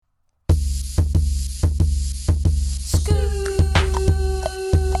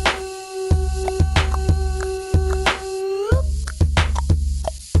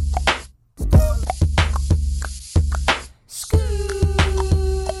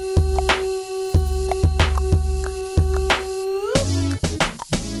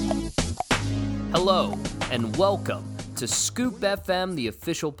and welcome to Scoop FM, the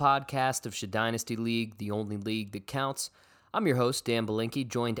official podcast of Dynasty League, the only league that counts. I'm your host, Dan Belinkie,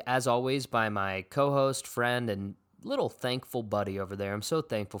 joined as always by my co-host, friend, and little thankful buddy over there. I'm so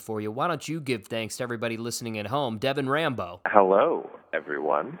thankful for you. Why don't you give thanks to everybody listening at home? Devin Rambo. Hello,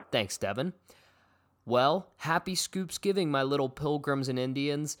 everyone. Thanks, Devin. Well, happy Scoopsgiving, my little pilgrims and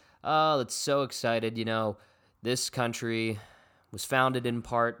Indians. Oh, it's so excited. You know, this country was founded in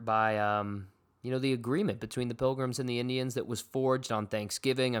part by, the agreement between the Pilgrims and the Indians that was forged on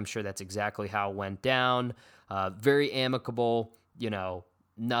Thanksgiving. I'm sure that's exactly how it went down. Very amicable,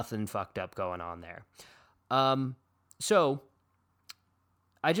 nothing fucked up going on there. So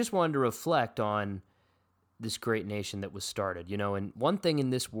I just wanted to reflect on this great nation that was started, and one thing in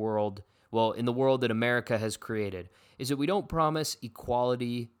this world, in the world that America has created, is that we don't promise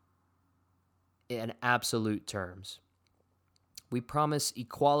equality in absolute terms. We promise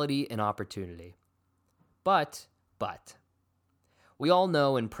equality and opportunity. But, we all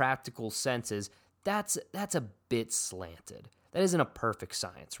know in practical senses, that's a bit slanted. That isn't a perfect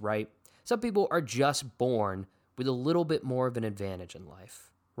science, right? Some people are just born with a little bit more of an advantage in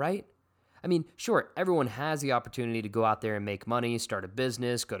life, right? I mean, sure, everyone has the opportunity to go out there and make money, start a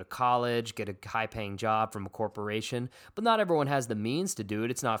business, go to college, get a high-paying job from a corporation, but not everyone has the means to do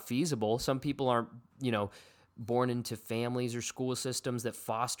it. It's not feasible. Some people aren't, born into families or school systems that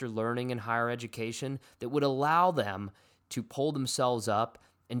foster learning and higher education that would allow them to pull themselves up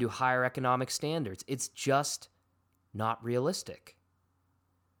and do higher economic standards. It's just not realistic.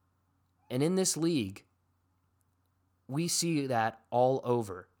 And in this league, we see that all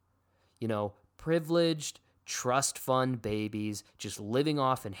over. Privileged, trust fund babies just living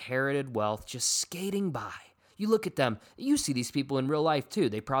off inherited wealth, just skating by. You look at them, you see these people in real life too.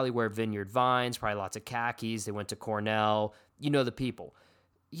 They probably wear Vineyard Vines, probably lots of khakis. They went to Cornell. You know the people.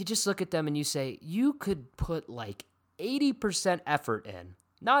 You just look at them and you say, you could put like 80% effort in,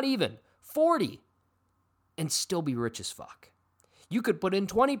 not even 40, and still be rich as fuck. You could put in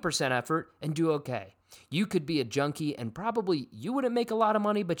 20% effort and do okay. You could be a junkie and probably you wouldn't make a lot of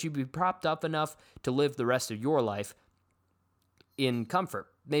money, but you'd be propped up enough to live the rest of your life in comfort.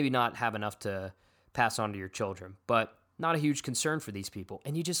 Maybe not have enough to pass on to your children, but not a huge concern for these people.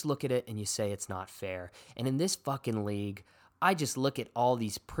 And you just look at it and you say it's not fair. And in this fucking league, I just look at all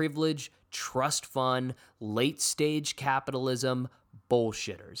these privilege, trust fund, late stage capitalism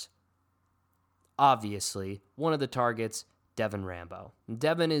bullshitters. Obviously, one of the targets, Devin Rambo.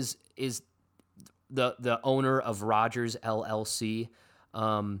 Devin is the owner of Rogers LLC.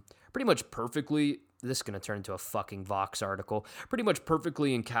 Pretty much perfectly, this is going to turn into a fucking Vox article, pretty much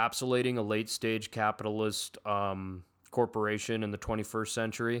perfectly encapsulating a late-stage capitalist corporation in the 21st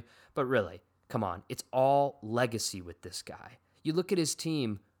century. But really, come on, it's all legacy with this guy. You look at his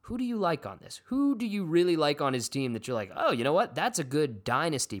team, who do you like on this? Who do you really like on his team that you're like, oh, you know what? That's a good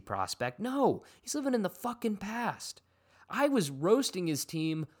dynasty prospect. No, he's living in the fucking past. I was roasting his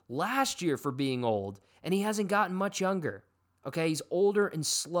team last year for being old, and he hasn't gotten much younger. Okay, he's older and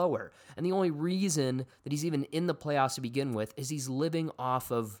slower, and the only reason that he's even in the playoffs to begin with is he's living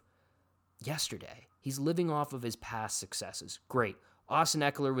off of yesterday. He's living off of his past successes. Great. Austin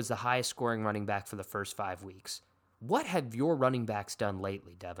Ekeler was the highest scoring running back for the first 5 weeks. What have your running backs done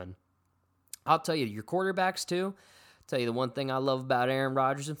lately, Devin? I'll tell you, your quarterbacks too. I'll tell you the one thing I love about Aaron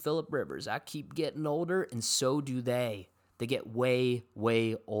Rodgers and Phillip Rivers. I keep getting older, and so do they. They get way,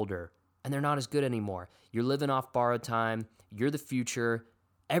 way older, and they're not as good anymore. You're living off borrowed time. You're the future.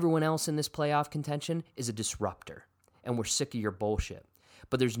 Everyone else in this playoff contention is a disruptor, and we're sick of your bullshit.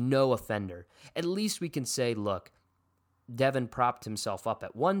 But there's no offender. At least we can say, look, Devin propped himself up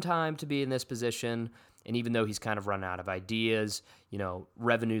at one time to be in this position, and even though he's kind of run out of ideas,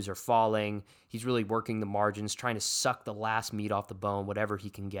 revenues are falling, he's really working the margins, trying to suck the last meat off the bone, whatever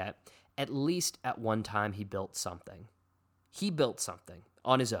he can get. At least at one time he built something. He built something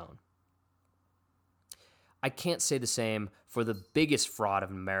on his own. I can't say the same for the biggest fraud of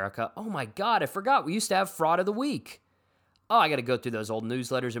America. Oh my God, I forgot. We used to have Fraud of the Week. Oh, I got to go through those old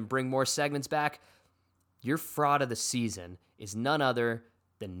newsletters and bring more segments back. Your fraud of the season is none other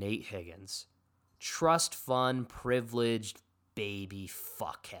than Nate Higgins. Trust fund, privileged, baby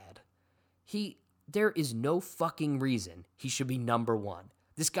fuckhead. There is no fucking reason he should be number one.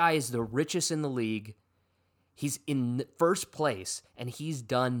 This guy is the richest in the league. He's in first place, and he's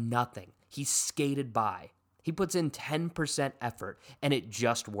done nothing. He's skated by. He puts in 10% effort, and it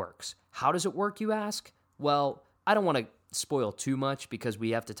just works. How does it work, you ask? Well, I don't want to spoil too much because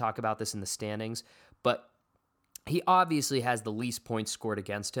we have to talk about this in the standings, but he obviously has the least points scored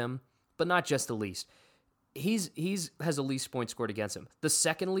against him, but not just the least. He's has the least points scored against him. The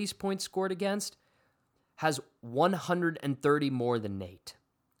second least points scored against has 130 more than Nate.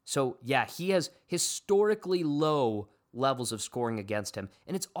 So, yeah, he has historically low levels of scoring against him,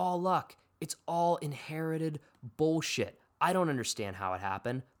 and it's all luck. It's all inherited bullshit. I don't understand how it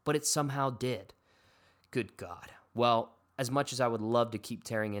happened, but it somehow did. Good God. Well, as much as I would love to keep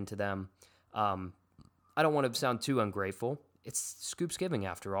tearing into them, I don't want to sound too ungrateful. It's Scoopsgiving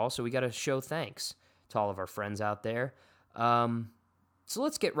after all, so we got to show thanks to all of our friends out there. So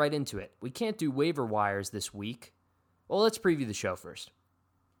let's get right into it. We can't do waiver wires this week. Well, let's preview the show first.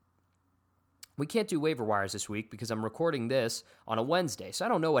 We can't do waiver wires this week because I'm recording this on a Wednesday, so I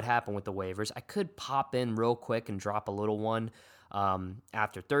don't know what happened with the waivers. I could pop in real quick and drop a little one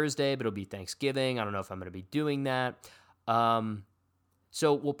after Thursday, but it'll be Thanksgiving. I don't know if I'm going to be doing that.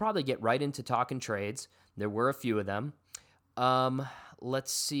 So we'll probably get right into talking trades. There were a few of them.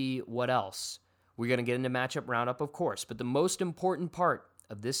 Let's see what else. We're going to get into matchup roundup, of course, but the most important part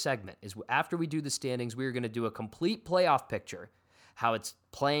of this segment is after we do the standings, we're going to do a complete playoff picture, how it's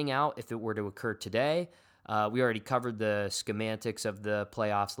playing out if it were to occur today. We already covered the schematics of the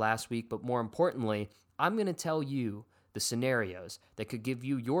playoffs last week, but more importantly, I'm going to tell you the scenarios that could give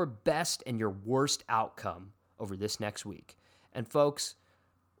you your best and your worst outcome over this next week. And folks,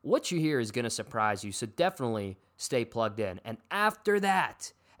 what you hear is going to surprise you, so definitely stay plugged in. And after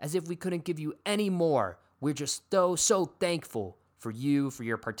that, as if we couldn't give you any more, we're just so thankful for you, for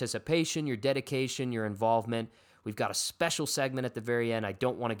your participation, your dedication, your involvement. We've got a special segment at the very end. I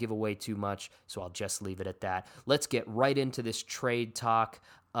don't want to give away too much, so I'll just leave it at that. Let's get right into this trade talk.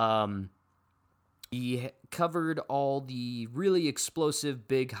 We covered all the really explosive,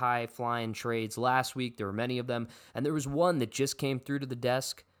 big, high-flying trades last week. There were many of them, and there was one that just came through to the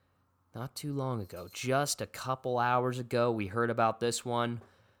desk not too long ago. Just a couple hours ago, we heard about this one.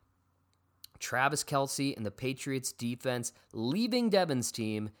 Travis Kelce and the Patriots defense leaving Devin's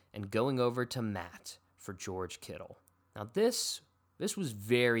team and going over to Matt for George Kittle. Now, this was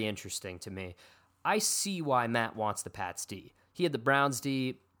very interesting to me. I see why Matt wants the Pats D. He had the Browns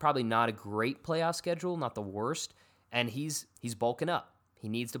D, probably not a great playoff schedule, not the worst, and he's bulking up. He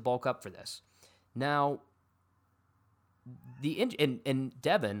needs to bulk up for this. Now, and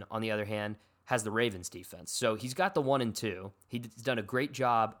Devin, on the other hand, has the Ravens defense. So he's got the 1 and 2. He's done a great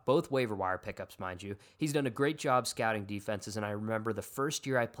job, both waiver wire pickups, mind you. He's done a great job scouting defenses, and I remember the first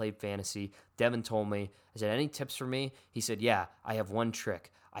year I played fantasy, Devin told me, I said, any tips for me? He said, yeah, I have one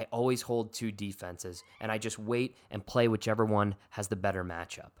trick. I always hold 2 defenses, and I just wait and play whichever one has the better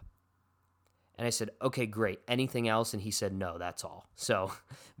matchup. And I said, okay, great. Anything else? And he said, no, that's all. So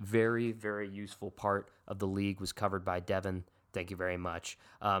very, very useful part of the league was covered by Devin. Thank you very much.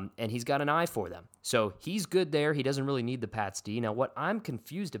 And he's got an eye for them. So he's good there. He doesn't really need the Pats D. Now, what I'm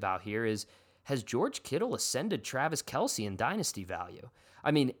confused about here is, has George Kittle ascended Travis Kelce in dynasty value?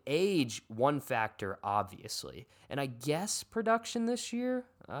 I mean, age, one factor, obviously. And I guess production this year?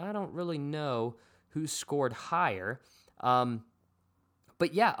 I don't really know who scored higher.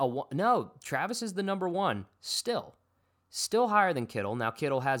 But yeah, no, Travis is the number 1 still. Still higher than Kittle. Now,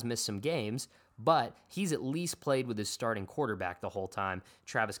 Kittle has missed some games, but he's at least played with his starting quarterback the whole time.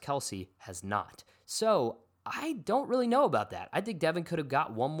 Travis Kelce has not. So I don't really know about that. I think Devin could have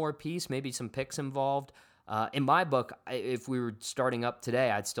got one more piece, maybe some picks involved. In my book, if we were starting up today,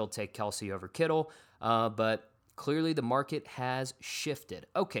 I'd still take Kelce over Kittle, but clearly the market has shifted.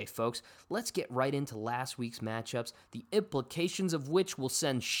 Okay, folks, let's get right into last week's matchups, the implications of which will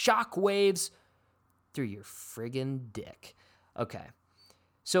send shockwaves through your friggin' dick. Okay.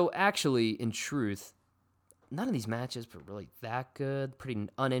 So actually, in truth, none of these matches were really that good, pretty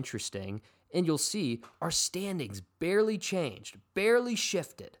uninteresting, and you'll see our standings barely changed, barely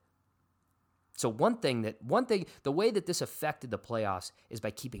shifted. So one thing, the way that this affected the playoffs is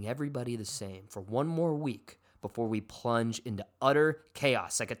by keeping everybody the same for one more week before we plunge into utter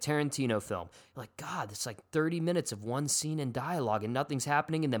chaos, like a Tarantino film. You're like, God, it's like 30 minutes of one scene and dialogue and nothing's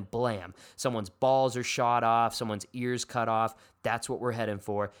happening, and then blam, someone's balls are shot off, someone's ears cut off. That's what we're heading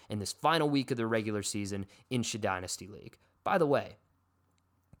for in this final week of the regular season in Dynasty League. By the way,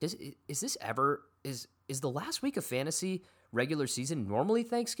 is the last week of fantasy regular season normally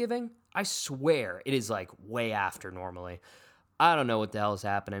Thanksgiving? I swear it is like way after normally. I don't know what the hell is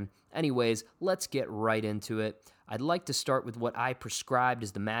happening. Anyways, let's get right into it. I'd like to start with what I prescribed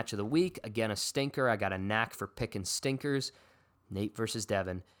as the match of the week. Again, a stinker. I got a knack for picking stinkers. Nate versus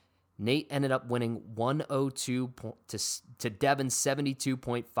Devin. Nate ended up winning 102 to Devin's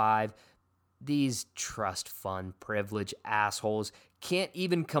 72.5. These trust fund privilege assholes can't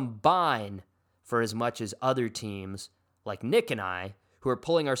even combine for as much as other teams like Nick and I, who are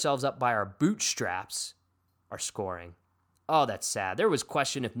pulling ourselves up by our bootstraps, are scoring. Oh, that's sad. There was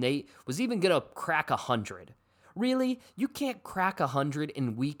question if Nate was even going to crack 100. Really? You can't crack 100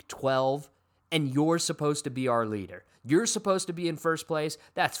 in week 12 and you're supposed to be our leader. You're supposed to be in first place?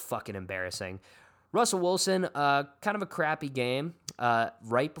 That's fucking embarrassing. Russell Wilson, kind of a crappy game.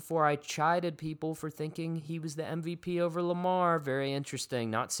 Right before I chided people for thinking he was the MVP over Lamar. Very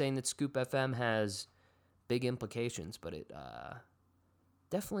interesting. Not saying that Scoop FM has big implications, but it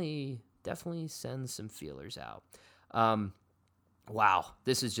definitely sends some feelers out. Wow,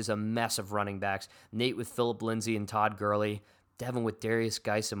 this is just a mess of running backs. Nate with Phillip Lindsay and Todd Gurley. Devin with Darius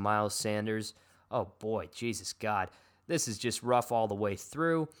Geis and Miles Sanders. Oh boy, Jesus God. This is just rough all the way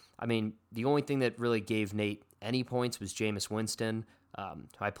through. I mean, the only thing that really gave Nate any points was Jameis Winston, who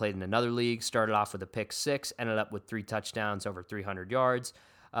I played in another league, started off with a pick 6, ended up with 3 touchdowns, over 300 yards.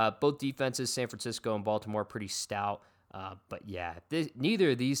 Both defenses, San Francisco and Baltimore, pretty stout. But yeah,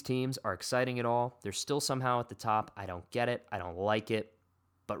 neither of these teams are exciting at all. They're still somehow at the top. I don't get it. I don't like it.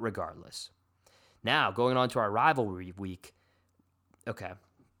 But regardless. Now, going on to our rivalry week. Okay,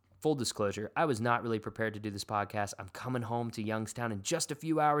 full disclosure, I was not really prepared to do this podcast. I'm coming home to Youngstown in just a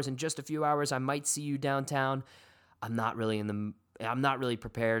few hours. In just a few hours, I might see you downtown. I'm not really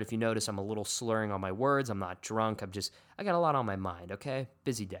prepared. If you notice, I'm a little slurring on my words. I'm not drunk. I got a lot on my mind, okay?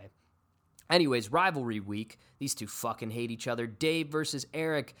 Busy day. Anyways, rivalry week. These two fucking hate each other. Dave versus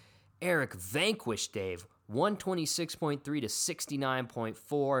Eric. Eric vanquished Dave, 126.3 to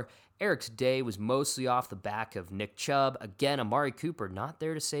 69.4. Eric's day was mostly off the back of Nick Chubb. Again, Amari Cooper not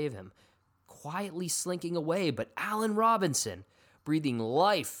there to save him. Quietly slinking away, but Allen Robinson breathing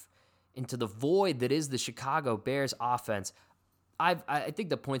life into the void that is the Chicago Bears offense. I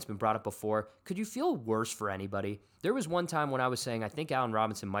think the point's been brought up before. Could you feel worse for anybody? There was one time when I was saying I think Allen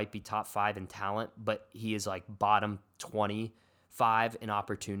Robinson might be top 5 in talent, but he is like bottom 25 in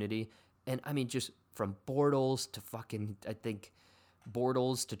opportunity. And I mean, just from Bortles to fucking, I think,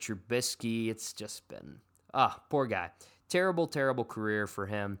 Bortles to Trubisky, it's just been, poor guy. Terrible, terrible career for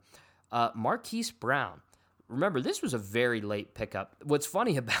him. Marquise Brown. Remember, this was a very late pickup. What's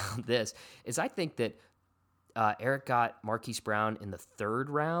funny about this is I think that Eric got Marquise Brown in the 3rd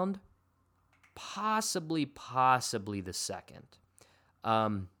round, possibly the 2nd.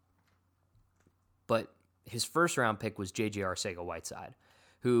 But his 1st round pick was J.J. Arcega-Whiteside,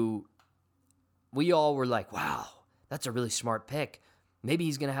 who we all were like, wow, that's a really smart pick. Maybe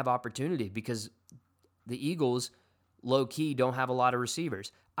he's going to have opportunity because the Eagles, low-key, don't have a lot of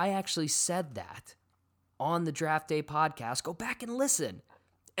receivers. I actually said that on the Draft Day podcast. Go back and listen.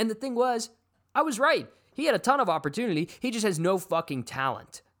 And the thing was, I was right. He had a ton of opportunity. He just has no fucking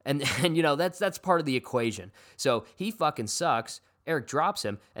talent. And you know, that's part of the equation. So he fucking sucks. Eric drops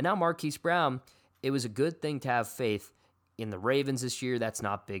him. And now Marquise Brown, it was a good thing to have faith in the Ravens this year. That's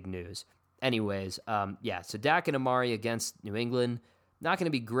not big news. Anyways, so Dak and Amari against New England, not going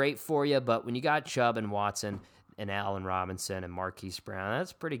to be great for you, but when you got Chubb and Watson and Allen Robinson and Marquise Brown,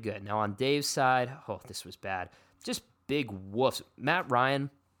 that's pretty good. Now on Dave's side, this was bad. Just big woofs. Matt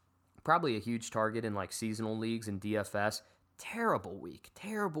Ryan, probably a huge target in like seasonal leagues and DFS. Terrible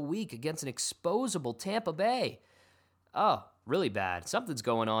week against an exposable Tampa Bay. Oh, really bad. Something's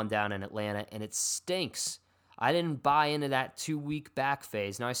going on down in Atlanta, and it stinks. I didn't buy into that 2-week back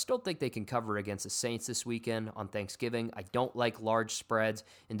phase. Now, I still think they can cover against the Saints this weekend on Thanksgiving. I don't like large spreads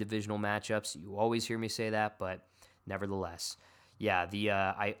in divisional matchups. You always hear me say that, but nevertheless. Yeah,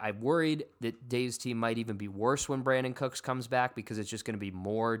 I worried that Dave's team might even be worse when Brandon Cooks comes back because it's just going to be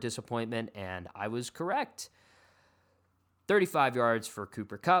more disappointment, and I was correct. 35 yards for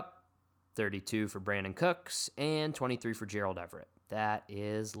Cooper Kupp, 32 for Brandon Cooks, and 23 for Gerald Everett. That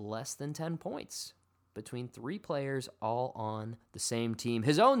is less than 10 points between 3 players all on the same team,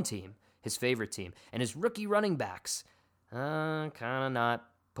 his own team, his favorite team, and his rookie running backs. Kind of not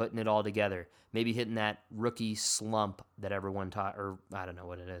putting it all together. Maybe hitting that rookie slump that everyone taught, or I don't know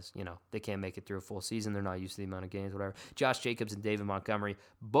what it is. You know, they can't make it through a full season. They're not used to the amount of games, whatever. Josh Jacobs and David Montgomery,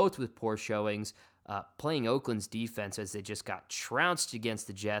 both with poor showings. Playing Oakland's defense as they just got trounced against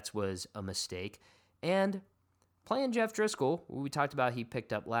the Jets was a mistake. And playing Jeff Driscoll, who we talked about he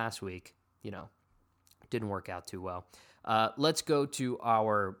picked up last week, you know, didn't work out too well. Let's go to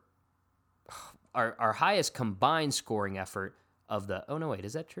our highest combined scoring effort of the... Oh, no, wait,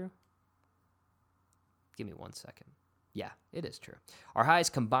 is that true? Give me 1 second. Yeah, it is true. Our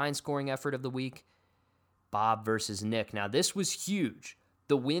highest combined scoring effort of the week, Bob versus Nick. Now, this was huge.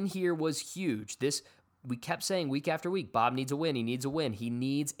 The win here was huge. We kept saying week after week, Bob needs a win. He needs a win. He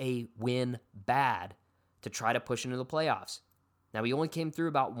needs a win bad to try to push into the playoffs. Now, he only came through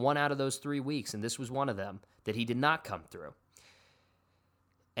about 1 out of those 3 weeks, and this was one of them that he did not come through.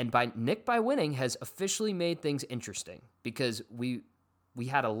 And Nick, by winning, has officially made things interesting because we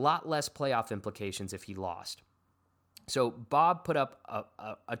had a lot less playoff implications if he lost. So Bob put up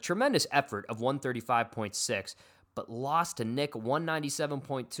a tremendous effort of 135.6, but lost to Nick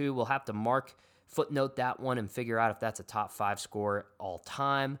 197.2. We'll have to footnote that one and figure out if that's a top 5 score all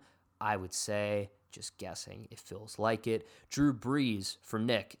time. I would say, just guessing, it feels like it. Drew Brees for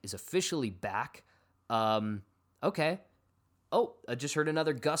Nick is officially back. Okay. Oh, I just heard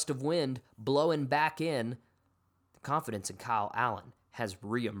another gust of wind blowing back in. The confidence in Kyle Allen has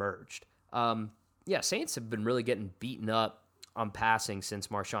reemerged. Saints have been really getting beaten up on passing since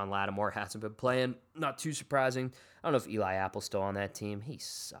Marshawn Lattimore hasn't been playing. Not too surprising. I don't know if Eli Apple's still on that team. He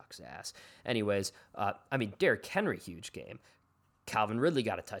sucks ass. Anyways, Derrick Henry, huge game. Calvin Ridley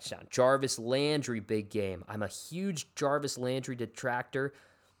got a touchdown. Jarvis Landry, big game. I'm a huge Jarvis Landry detractor,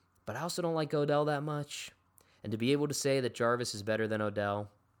 but I also don't like Odell that much. And to be able to say that Jarvis is better than Odell,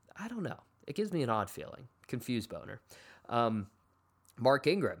 I don't know. It gives me an odd feeling. Confused boner. Mark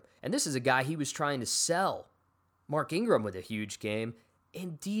Ingram. And this is a guy he was trying to sell. Mark Ingram with a huge game.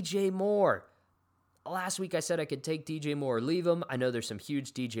 And DJ Moore. Last week I said I could take DJ Moore or leave him. I know there's some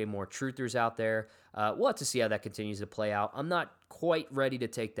huge DJ Moore truthers out there. We'll have to see how that continues to play out. I'm not quite ready to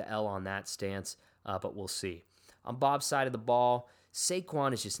take the L on that stance, but we'll see. On Bob's side of the ball,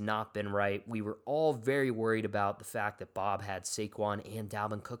 Saquon has just not been right. We were all very worried about the fact that Bob had Saquon and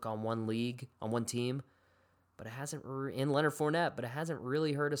Dalvin Cook on one team. But it hasn't, in Leonard Fournette, but it hasn't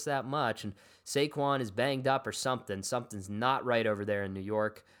really hurt us that much. And Saquon is banged up or something. Something's not right over there in New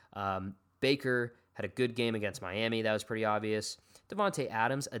York. Baker had a good game against Miami. That was pretty obvious. Devontae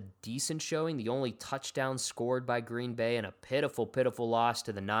Adams, a decent showing. The only touchdown scored by Green Bay and a pitiful, pitiful loss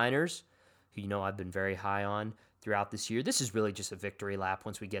to the Niners, who I've been very high on throughout this year. This is really just a victory lap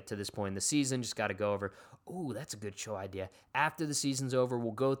once we get to this point in the season. Just got to go over, that's a good show idea. After the season's over,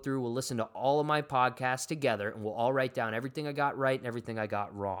 we'll go through, we'll listen to all of my podcasts together, and we'll all write down everything I got right and everything I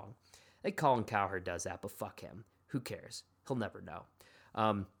got wrong. I think Colin Cowherd does that, but fuck him. Who cares? He'll never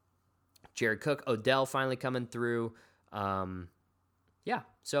know. Jared Cook, Odell finally coming through.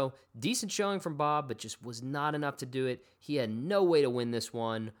 So decent showing from Bob, but just was not enough to do it. He had no way to win this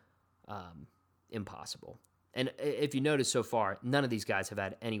one. Impossible. And if you notice so far, none of these guys have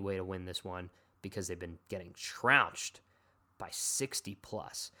had any way to win this one because they've been getting trounced by 60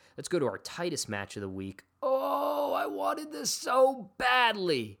 plus. Let's go to our tightest match of the week. Oh, I wanted this so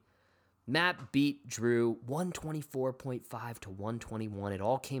badly. Matt beat Drew 124.5 to 121. It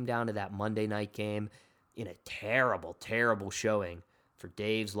all came down to that Monday night game in a terrible, terrible showing for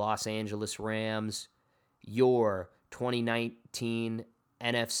Dave's Los Angeles Rams, your 2019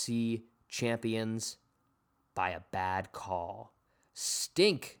 NFC champions, by a bad call. A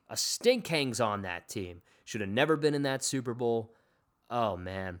stink hangs on that team. Should have never been in that Super Bowl. Oh,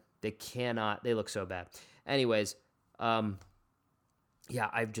 man. They look so bad. Anyways, I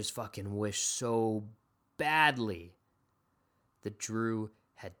just fucking wish so badly that Drew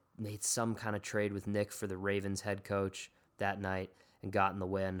had made some kind of trade with Nick for the Ravens head coach that night and gotten the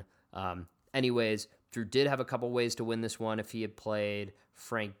win. Anyways, Drew did have a couple ways to win this one if he had played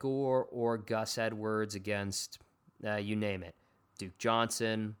Frank Gore or Gus Edwards against, you name it, Duke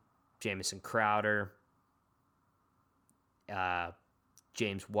Johnson, Jamison Crowder,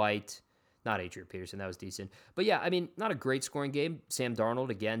 James White, not Adrian Peterson, that was decent. But not a great scoring game. Sam Darnold,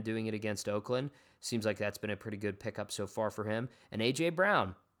 again, doing it against Oakland. Seems like that's been a pretty good pickup so far for him. And A.J.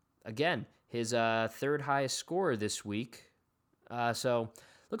 Brown, again, his third highest scorer this week.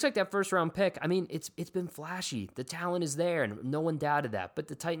 Looks like that first-round pick, it's been flashy. The talent is there, and no one doubted that. But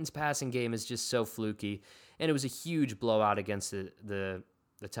the Titans' passing game is just so fluky, and it was a huge blowout against the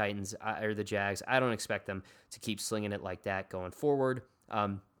Titans or the Jags. I don't expect them to keep slinging it like that going forward.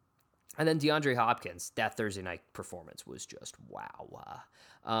 And then DeAndre Hopkins, that Thursday night performance was just wow.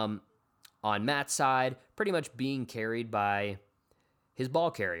 On Matt's side, pretty much being carried by his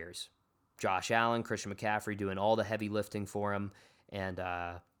ball carriers. Josh Allen, Christian McCaffrey doing all the heavy lifting for him. And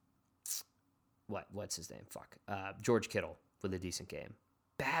what's his name? George Kittle with a decent game.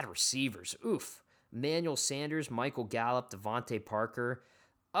 Bad receivers. Oof. Emmanuel Sanders, Michael Gallup, Devontae Parker.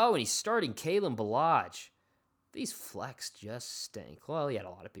 Oh, and he's starting Kalen Ballage. These flex just stink. Well, he had a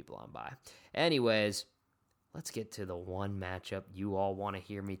lot of people on by. Anyways, let's get to the one matchup you all want to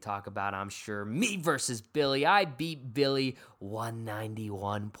hear me talk about, I'm sure. Me versus Billy. I beat Billy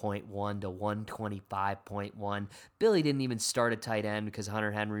 191.1 to 125.1. Billy didn't even start a tight end because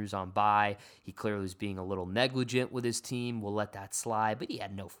Hunter Henry was on bye. He clearly was being a little negligent with his team. We'll let that slide, but he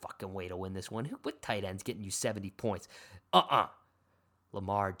had no fucking way to win this one. What tight end's getting you 70 points?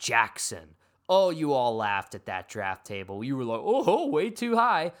 Lamar Jackson. Oh, you all laughed at that draft table. You were like, oh, way too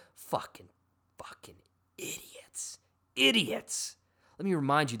high. Fucking idiots. Idiots. Let me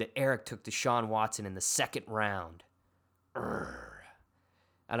remind you that Eric took Deshaun Watson in the second round.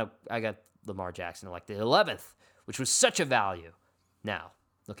 I got Lamar Jackson in like the 11th, which was such a value. Now,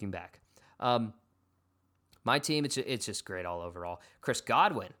 looking back. My team, it's just great all overall. Chris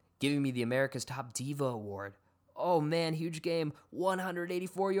Godwin giving me the America's Top Diva Award. Oh, man, huge game.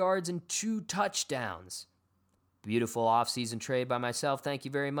 184 yards and 2 touchdowns. Beautiful offseason trade by myself. Thank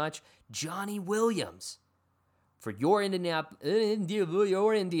you very much. Johnny Williams for your Indianapolis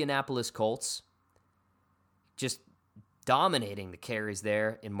Colts. Just dominating the carries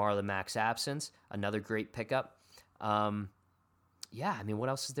there in Marlon Mack's absence. Another great pickup. What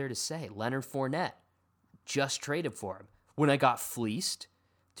else is there to say? Leonard Fournette. Just traded for him. When I got fleeced,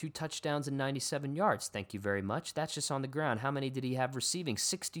 2 touchdowns and 97 yards. Thank you very much. That's just on the ground. How many did he have receiving?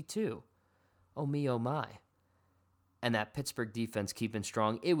 62. Oh, me, oh, my. And that Pittsburgh defense keeping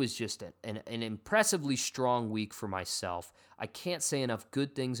strong. It was just an impressively strong week for myself. I can't say enough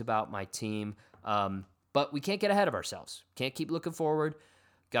good things about my team, but we can't get ahead of ourselves. Can't keep looking forward.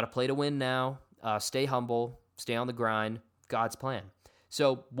 Got to play to win now. Stay humble. Stay on the grind. God's plan.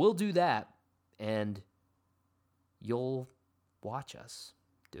 So we'll do that, and you'll watch us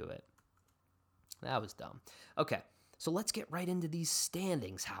do it. That was dumb. Okay, so let's get right into these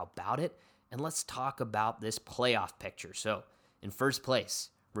standings. How about it? And let's talk about this playoff picture. So, in first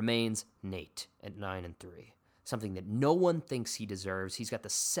place remains Nate at 9-3. Something that no one thinks he deserves. He's got the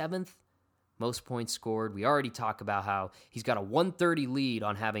 7th most points scored. We already talked about how he's got a 130 lead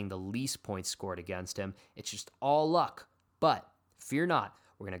on having the least points scored against him. It's just all luck. But fear not.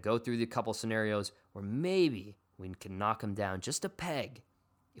 We're going to go through the couple scenarios where maybe we can knock him down just a peg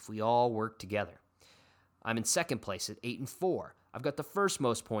if we all work together. I'm in second place at 8-4. I've got the first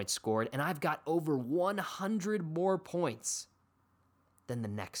most points scored, and I've got over 100 more points than the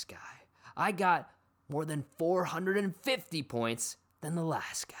next guy. I got more than 450 points than the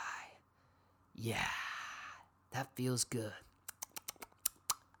last guy. Yeah, that feels good.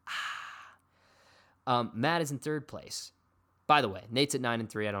 Matt is in third place. By the way, Nate's at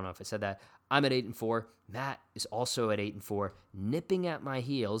 9-3. I don't know if I said that. I'm at 8-4. Matt is also at 8-4, nipping at my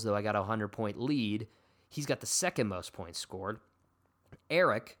heels, though I got a 100-point lead. He's got the second most points scored.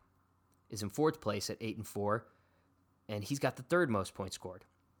 Eric is in fourth place at 8-4, and he's got the third most points scored.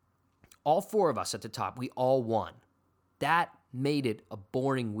 All 4 of us at the top, we all won. That made it a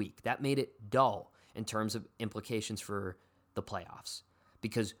boring week. That made it dull in terms of implications for the playoffs.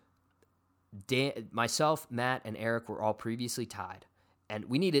 Because myself, Matt, and Eric were all previously tied. And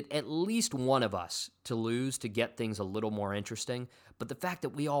we needed at least one of us to lose to get things a little more interesting. But the fact that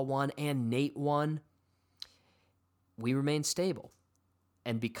we all won and Nate won, we remained stable.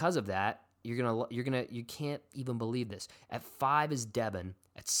 And because of that, you can't even believe this. At 5 is Devin.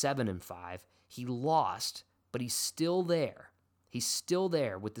 At 7-5, he lost, but he's still there. He's still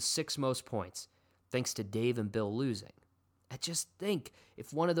there with the 6 most points, thanks to Dave and Bill losing. I just think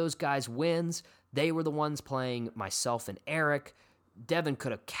if one of those guys wins, they were the ones playing myself and Eric. Devin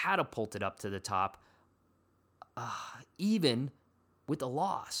could have catapulted up to the top, even with a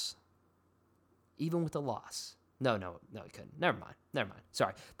loss. Even with a loss. No, he couldn't. Never mind.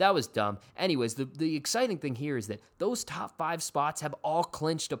 Sorry, that was dumb. Anyways, the exciting thing here is that those top 5 spots have all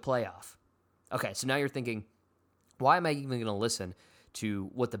clinched a playoff. Okay, so now you're thinking, why am I even going to listen to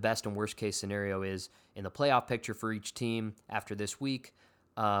what the best and worst case scenario is in the playoff picture for each team after this week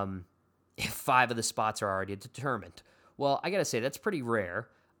if 5 of the spots are already determined? Well, I got to say, that's pretty rare,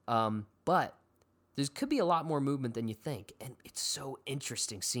 but there could be a lot more movement than you think, and it's so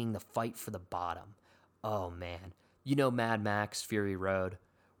interesting seeing the fight for the bottom. Oh, man. You know Mad Max Fury Road,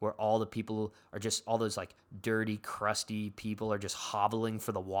 where all the people are just, all those like dirty, crusty people are just hobbling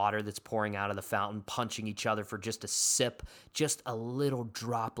for the water that's pouring out of the fountain, punching each other for just a sip, just a little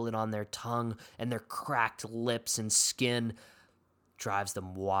droplet on their tongue, and their cracked lips and skin drives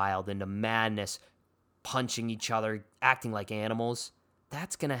them wild into madness, punching each other, acting like animals.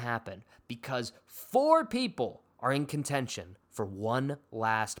 That's going to happen because 4 people are in contention for one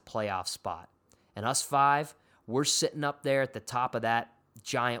last playoff spot. And us 5, we're sitting up there at the top of that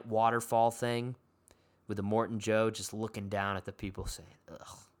giant waterfall thing with the Morton Joe just looking down at the people saying,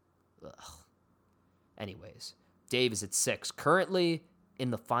 ugh. Anyways, Dave is at 6, currently in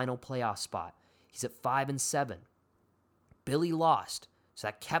the final playoff spot. He's at 5-7. Billy lost, so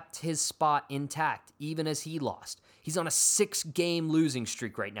that kept his spot intact, even as he lost. He's on a 6-game losing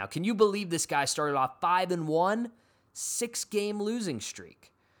streak right now. Can you believe this guy started off 5-1? 6-game losing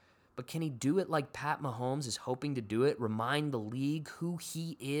streak. But can he do it like Pat Mahomes is hoping to do it? Remind the league who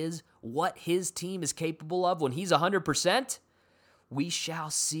he is, what his team is capable of when he's 100%? We shall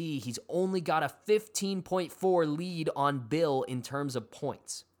see. He's only got a 15.4 lead on Bill in terms of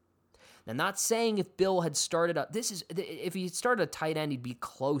points. Now, not saying if Bill had started if he had started a tight end, he'd be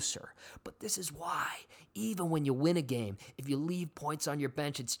closer. But this is why, even when you win a game, if you leave points on your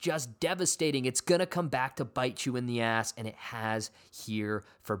bench, it's just devastating. It's going to come back to bite you in the ass, and it has here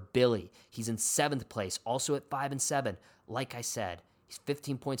for Billy. He's in 7th place, also at 5-7. Like I said, he's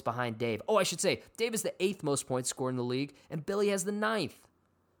 15 points behind Dave. Oh, I should say, Dave is the 8th most points scorer in the league, and Billy has the 9th.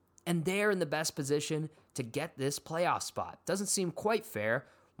 And they're in the best position to get this playoff spot. Doesn't seem quite fair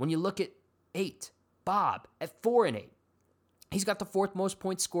when you look at 8, Bob at 4-8. He's got the 4th most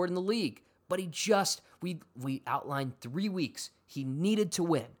points scored in the league, but we outlined 3 weeks. He needed to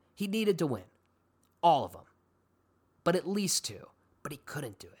win. He needed to win. All of them. But at least 2. But he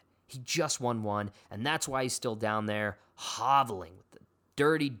couldn't do it. He just won 1, and that's why he's still down there hoveling with the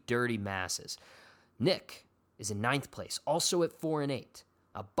dirty, dirty masses. Nick is in 9th place, also at 4-8.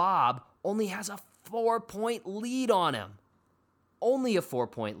 Bob only has a 4-point lead on him. Only a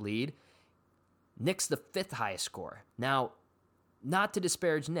 4-point lead. Nick's the 5th highest scorer. Now, not to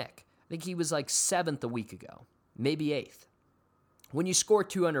disparage Nick. I think he was like 7th a week ago, maybe 8th. When you score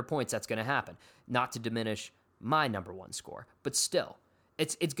 200 points, that's going to happen. Not to diminish my number 1 score, but still,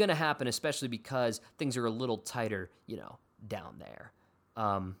 it's going to happen, especially because things are a little tighter, down there.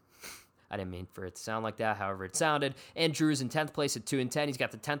 I didn't mean for it to sound like that, however it sounded. And Drew's in 10th place at 2-10. He's got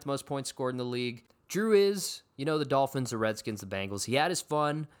the 10th most points scored in the league. Drew is, the Dolphins, the Redskins, the Bengals. He had his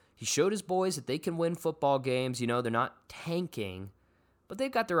fun. He showed his boys that they can win football games. They're not tanking, but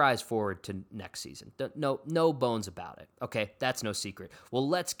they've got their eyes forward to next season. No bones about it. Okay, that's no secret. Well,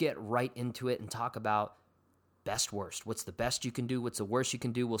 let's get right into it and talk about best worst. What's the best you can do? What's the worst you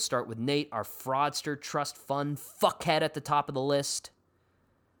can do? We'll start with Nate, our fraudster, trust fund fuckhead at the top of the list.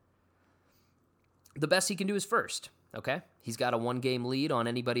 The best he can do is first, okay? He's got a 1-game lead on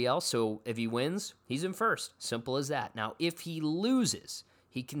anybody else, so if he wins, he's in first. Simple as that. Now, if he loses,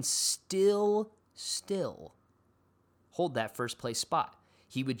 he can still hold that first place spot.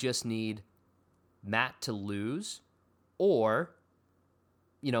 He would just need Matt to lose, or,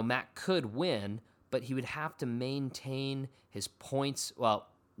 Matt could win, but he would have to maintain his points. Well,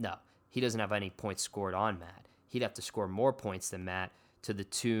 no, he doesn't have any points scored on Matt. He'd have to score more points than Matt to the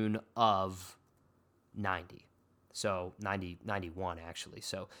tune of 90. So 91 actually.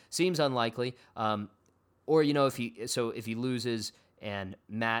 So seems unlikely. Or if he loses and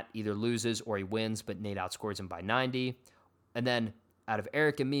Matt either loses or he wins, but Nate outscores him by 90, and then out of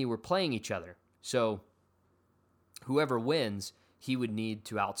Eric and me, we're playing each other. So whoever wins, he would need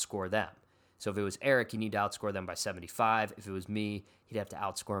to outscore them. So if it was Eric, he'd need to outscore them by 75. If it was me, he'd have to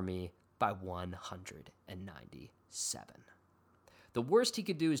outscore me by 197. The worst he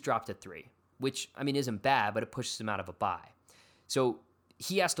could do is drop to 3. Which, isn't bad, but it pushes him out of a bye. So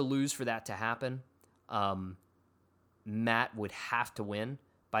he has to lose for that to happen. Matt would have to win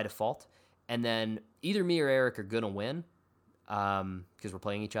by default. And then either me or Eric are going to win because we're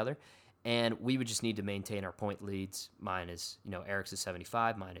playing each other. And we would just need to maintain our point leads. Mine is, Eric's is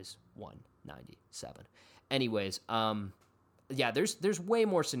 75. Mine is 197. Anyways, there's way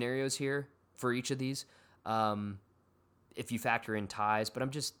more scenarios here for each of these if you factor in ties. But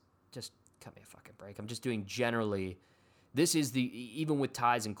I'm just cut me a fucking break. I'm just doing generally, this is even with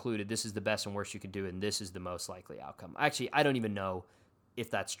ties included, this is the best and worst you can do, and this is the most likely outcome. Actually, I don't even know if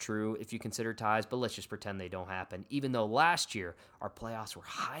that's true if you consider ties, but let's just pretend they don't happen, even though last year our playoffs were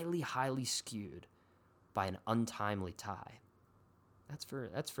highly, highly skewed by an untimely tie. That's for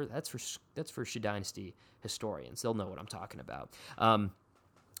Dynasty historians. They'll know what I'm talking about.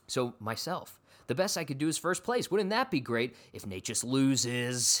 So myself, the best I could do is first place. Wouldn't that be great if Nate just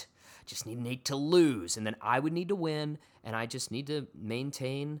loses? Just need Nate to lose, and then I would need to win, and I just need to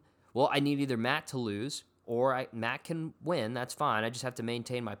maintain. Well, I need either Matt to lose, or Matt can win. That's fine. I just have to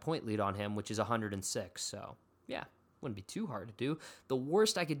maintain my point lead on him, which is 106. So, yeah, wouldn't be too hard to do. The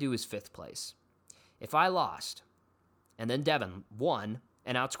worst I could do is 5th place. If I lost, and then Devin won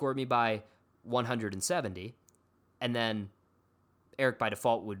and outscored me by 170, and then Eric by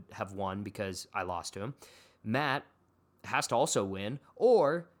default would have won because I lost to him, Matt has to also win,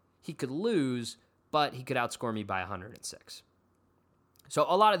 or he could lose, but he could outscore me by 106. So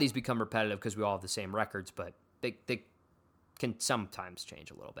a lot of these become repetitive because we all have the same records, but they can sometimes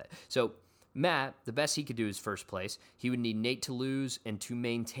change a little bit. So Matt, the best he could do is first place. He would need Nate to lose and to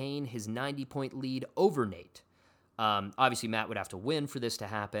maintain his 90-point lead over Nate. Obviously, Matt would have to win for this to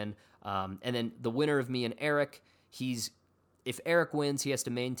happen. And then the winner of me and Eric, he's if Eric wins, he has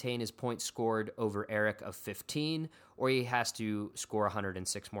to maintain his points scored over Eric of 15, or he has to score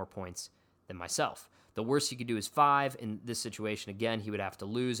 106 more points than myself. The worst he could do is 5. In this situation, again, he would have to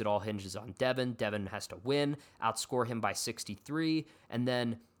lose. It all hinges on Devin. Devin has to win, outscore him by 63, and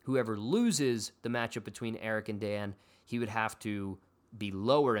then whoever loses the matchup between Eric and Dan, he would have to be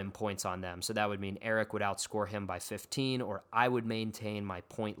lower in points on them. So that would mean Eric would outscore him by 15, or I would maintain my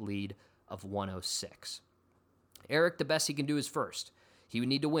point lead of 106. Eric, the best he can do is first. He would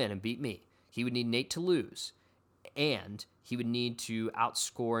need to win and beat me. He would need Nate to lose. And he would need to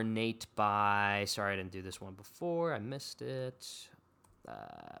outscore Nate by... Sorry, I didn't do this one before. I missed it.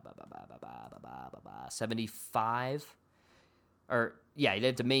 75. He'd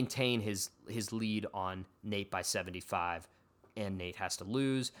have to maintain his lead on Nate by 75. And Nate has to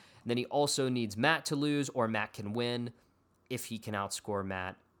lose. And then he also needs Matt to lose, or Matt can win if he can outscore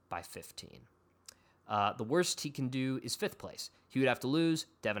Matt by 15. The worst he can do is 5th place. He would have to lose.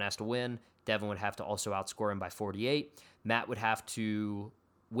 Devin has to win. Devin would have to also outscore him by 48. Matt would have to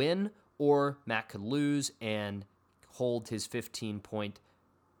win, or Matt could lose and hold his 15-point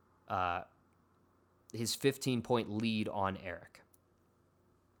lead on Eric.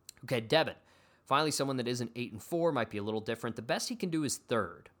 Okay, Devin. Finally, someone that isn't 8-4 might be a little different. The best he can do is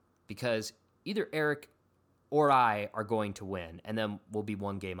 3rd, because either Eric or I are going to win, and then we'll be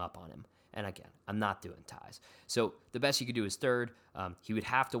 1 game up on him. And again, I'm not doing ties. So the best he could do is 3rd. He would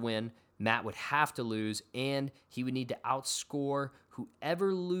have to win. Matt would have to lose, and he would need to outscore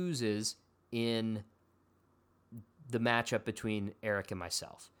whoever loses in the matchup between Eric and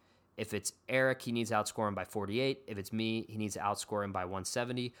myself. If it's Eric, he needs to outscore him by 48. If it's me, he needs to outscore him by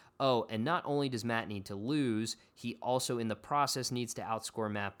 170. Oh, and not only does Matt need to lose, he also in the process needs to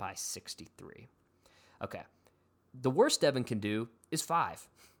outscore Matt by 63. Okay. The worst Devin can do is 5.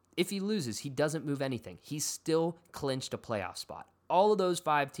 If he loses, he doesn't move anything. He's still clinched a playoff spot. All of those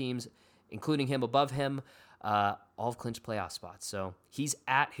 5 teams, including him above him, all have clinched playoff spots. So he's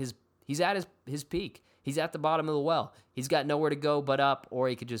at his peak. He's at the bottom of the well. He's got nowhere to go but up, or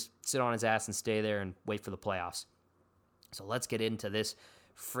he could just sit on his ass and stay there and wait for the playoffs. So let's get into this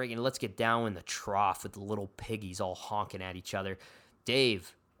let's get down in the trough with the little piggies all honking at each other.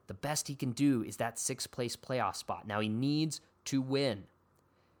 Dave, the best he can do is that 6th place playoff spot. Now he needs to win.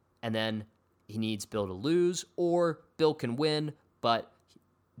 And then he needs Bill to lose, or Bill can win, but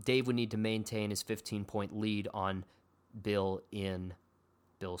Dave would need to maintain his 15-point lead on Bill in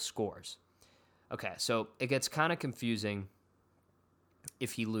Bill's scores. Okay, so it gets kind of confusing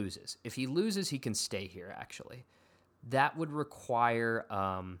if he loses. If he loses, he can stay here, actually. That would require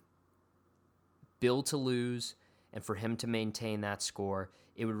Bill to lose, and for him to maintain that score,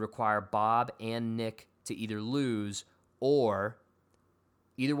 it would require Bob and Nick to either lose, or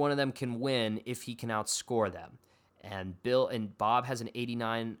either one of them can win if he can outscore them. And Bob has an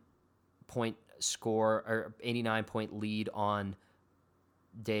 89-point score, or 89-point lead on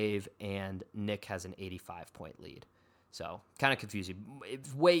Dave, and Nick has an 85-point lead. So, kind of confusing.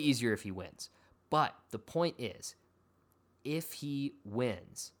 It's way easier if he wins. But the point is, if he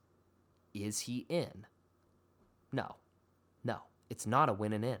wins, is he in? No. It's not a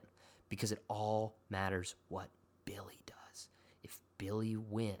win and in, because it all matters what Billy does. If Billy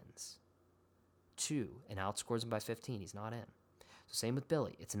wins 2 and outscores him by 15, he's not in. So same with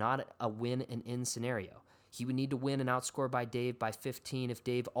Billy. It's not a win and in scenario. He would need to win and outscore by Dave by 15 if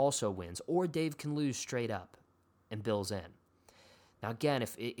Dave also wins, or Dave can lose straight up and Bill's in. Now again,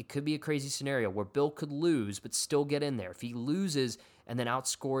 if it could be a crazy scenario where Bill could lose but still get in there. If he loses and then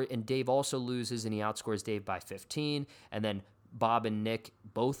and Dave also loses and he outscores Dave by 15, and then Bob and Nick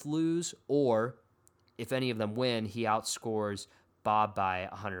both lose, or if any of them win, he outscores Bob by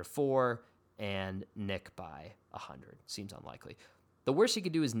 104 and Nick by 100. Seems unlikely. The worst he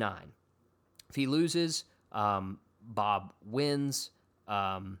could do is 9. If he loses, Bob wins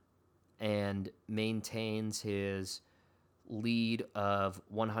and maintains his lead of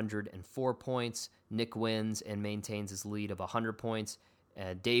 104 points. Nick wins and maintains his lead of 100 points.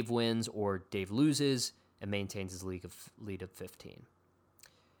 Dave wins, or Dave loses and maintains his lead of 15.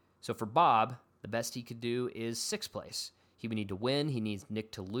 So for Bob, the best he could do is 6th place. He would need to win. He needs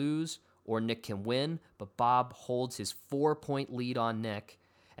Nick to lose, or Nick can win, but Bob holds his 4-point lead on Nick,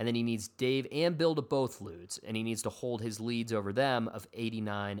 and then he needs Dave and Bill to both lose, and he needs to hold his leads over them of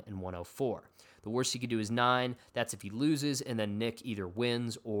 89 and 104. The worst he could do is 9. That's if he loses, and then Nick either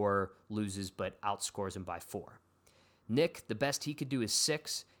wins or loses but outscores him by 4. Nick, the best he could do is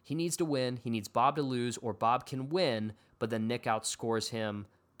 6. He needs to win. He needs Bob to lose, or Bob can win, but then Nick outscores him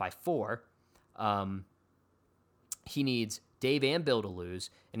by 4. He needs Dave and Bill to lose,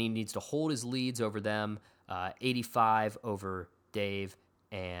 and he needs to hold his leads over them, 85 over Dave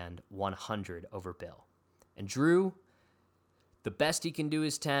and 100 over Bill. And Drew, the best he can do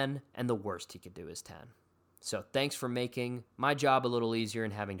is 10, and the worst he can do is 10. So thanks for making my job a little easier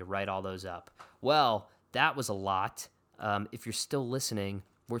and having to write all those up. Well, that was a lot. If you're still listening,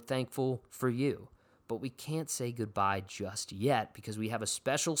 we're thankful for you. But we can't say goodbye just yet because we have a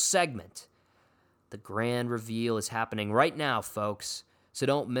special segment. The grand reveal is happening right now, folks, so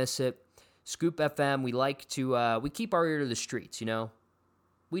don't miss it. Scoop FM, we keep our ear to the streets, you know?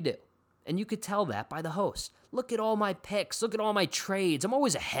 We do. And you could tell that by the host. Look at all my picks. Look at all my trades. I'm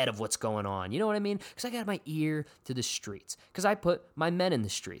always ahead of what's going on. You know what I mean? Because I got my ear to the streets. Because I put my men in the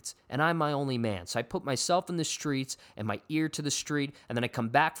streets, and I'm my only man. So I put myself in the streets and my ear to the street, and then I come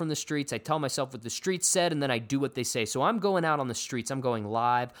back from the streets. I tell myself what the streets said, and then I do what they say. So I'm going out on the streets. I'm going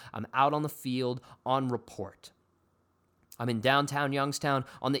live. I'm out on the field on report. I'm in downtown Youngstown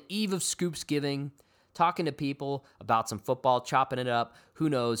on the eve of Scoopsgiving, talking to people about some football, chopping it up. Who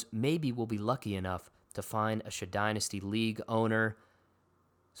knows? Maybe we'll be lucky enough to find a Shad Dynasty League owner.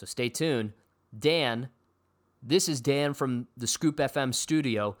 So stay tuned. Dan, this is Dan from the Scoop FM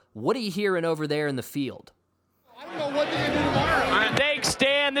studio. What are you hearing over there in the field? I don't know what they're going to do tomorrow. Thanks,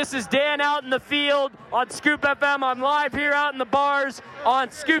 Dan. This is Dan out in the field on Scoop FM. I'm live here out in the bars on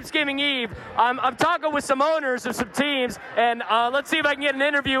Scoopsgiving Eve. I'm talking with some owners of some teams, and let's see if I can get an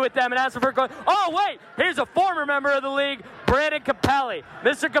interview with them and ask them for. Oh, wait, here's a former member of the league, Brandon Capelli.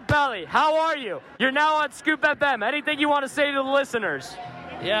 Mr. Capelli, how are you? You're now on Scoop FM. Anything you want to say to the listeners?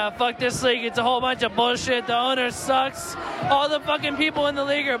 Yeah, fuck this league. It's a whole bunch of bullshit. The owner sucks. All the fucking people in the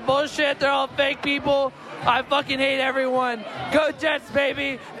league are bullshit. They're all fake people. I fucking hate everyone. Go Jets,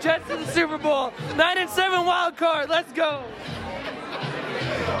 baby. Jets to the Super Bowl. 9-7 wild card. Let's go.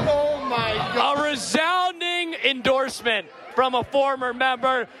 Oh, my God. A resounding endorsement from a former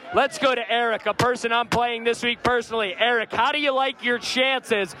member. Let's go to Eric, a person I'm playing this week personally. Eric, how do you like your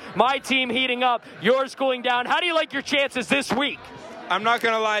chances? My team heating up, yours cooling down. How do you like your chances this week? I'm not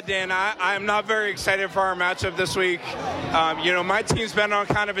going to lie, Dan. I'm not very excited for our matchup this week. My team's been on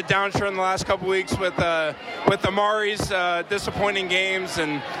kind of a downturn the last couple weeks with Amari's disappointing games,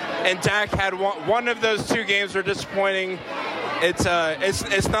 and Dak had one of those two games were disappointing.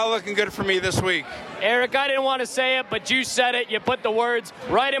 It's not looking good for me this week. Eric, I didn't want to say it, but you said it. You put the words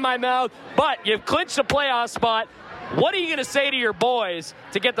right in my mouth. But you've clinched a playoff spot. What are you going to say to your boys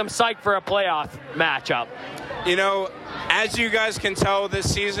to get them psyched for a playoff matchup? As you guys can tell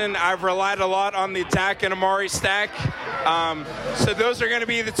this season, I've relied a lot on the Dak and Amari stack. So those are going to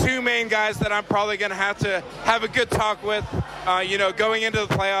be the two main guys that I'm probably going to have a good talk with, going into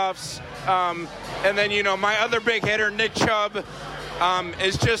the playoffs. And then, my other big hitter, Nick Chubb,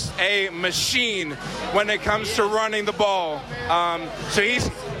 is just a machine when it comes to running the ball. So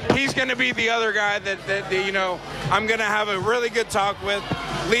he's going to be the other guy that I'm going to have a really good talk with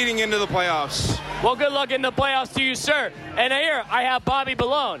leading into the playoffs. Well, good luck in the playoffs to you, sir. And here I have Bobby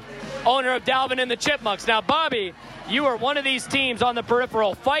Ballone, owner of Dalvin and the Chipmunks. Now, Bobby, you are one of these teams on the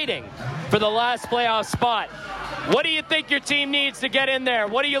peripheral fighting for the last playoff spot. What do you think your team needs to get in there?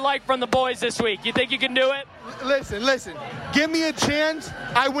 What do you like from the boys this week? You think you can do it? Listen. Give me a chance.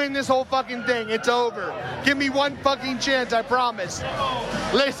 I win this whole fucking thing. It's over. Give me one fucking chance, I promise.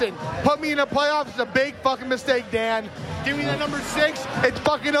 Listen, put me in the playoffs. It's a big fucking mistake, Dan. Give me that number 6. It's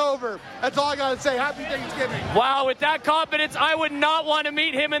fucking over. That's all I got to say. Happy Thanksgiving. Wow, with that confidence, I would not want to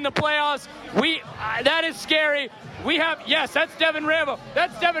meet him in the playoffs. That is scary. That's Devin Rambo.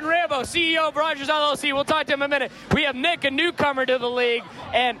 That's Devin Rambo, CEO of Rogers LLC. We'll talk to him in a minute. We have Nick, a newcomer to the league,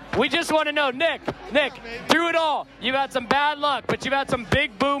 and we just want to know, Nick, through it all, you've had some bad luck, but you've had some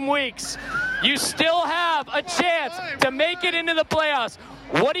big boom weeks. You still have a chance to make it into the playoffs.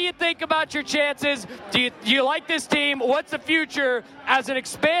 What do you think about your chances? Do you like this team? What's the future as an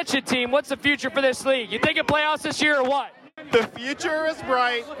expansion team? What's the future for this league? You think of playoffs this year or what? The future is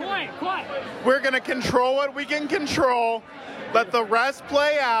bright. Quiet. We're going to control what we can control. Let the rest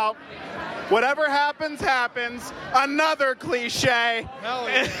play out. Whatever happens, happens. Another cliche. Hell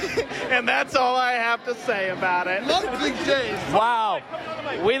yeah. And that's all I have to say about it. Love cliches. Wow.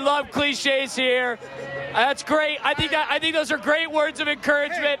 We love cliches here. That's great. I think those are great words of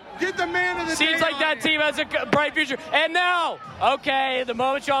encouragement. Hey, get the man of the Seems day like that team has a bright future. And now, okay, the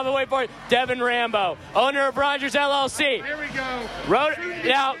moment you're on the way for it, Devin Rambo, owner of Rogers LLC. Here we go.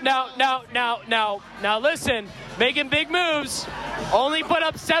 Now listen, making big moves. Only put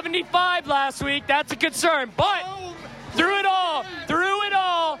up 75 last week. That's a concern. But through it all,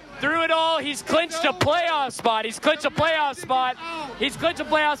 he's clinched a playoff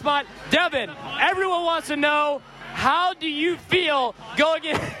spot. Devin, everyone wants to know, how do you feel going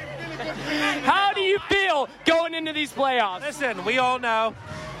in? How do you feel going into these playoffs? Listen, we all know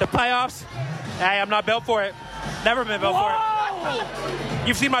the playoffs. Hey, I'm not built for it. Never been built for it.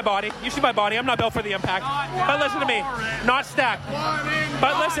 You've seen my body. I'm not built for the impact. But listen to me, not stacked.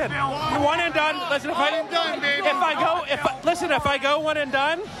 But listen, one and done. Listen, if I go one and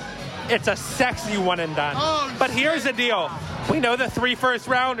done, it's a sexy one and done. But here's the deal: we know the 3 first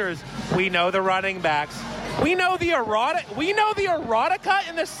rounders. We know the running backs. We know the erotica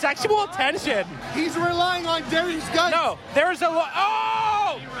and the sexual tension. He's relying on Darius Guice. No, there's a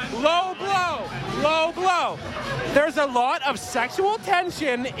low blow. There's a lot of sexual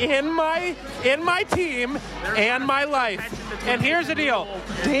tension in my team and my life. And here's the deal: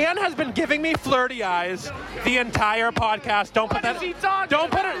 Dan has been giving me flirty eyes the entire podcast. Don't put that. Don't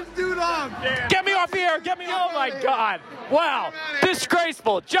put it. Dude on. Get me off the air. Get me off. Oh my God. Wow.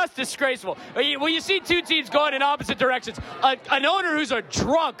 Disgraceful. Just disgraceful. Well, you see two teams going in opposite directions. An owner who's a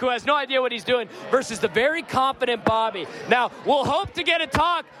drunk, who has no idea what he's doing, versus the very confident Bobby. Now, we'll hope to get a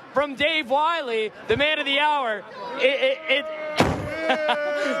talk from Dave Wiley, the man of the hour.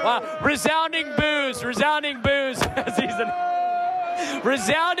 Wow. Resounding boos. Resounding boos.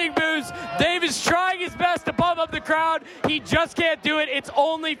 Dave is trying his best to pump up the crowd. He just can't do it. It's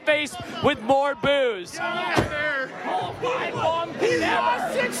only faced with more boos. He's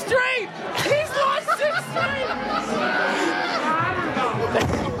lost 6 straight.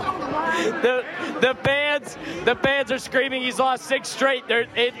 The fans are screaming he's lost 6 straight.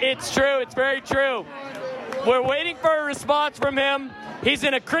 It's true. It's very true. We're waiting for a response from him. He's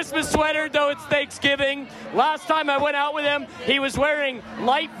in a Christmas sweater, though it's Thanksgiving. Last time I went out with him, he was wearing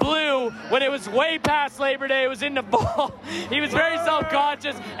light blue when it was way past Labor Day. It was in the fall. He was very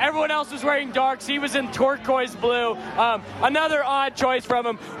self-conscious. Everyone else was wearing darks. He was in turquoise blue. Another odd choice from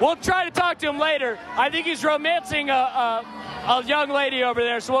him. We'll try to talk to him later. I think he's romancing a young lady over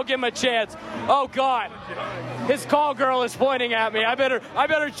there, so we'll give him a chance. Oh, God. His call girl is pointing at me. I better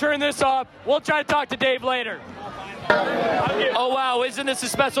turn this off. We'll try to talk to Dave later. Oh, wow. Isn't this a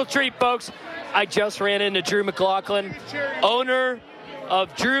special treat, folks? I just ran into Drew McLaughlin, owner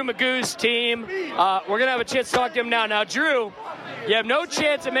of Drew Magoo's team. We're going to have a chance to talk to him now. Now, Drew, you have no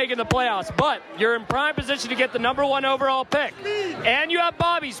chance of making the playoffs, but you're in prime position to get the number 1 overall pick. And you have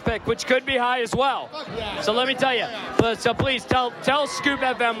Bobby's pick, which could be high as well. So let me tell you. So please tell Scoop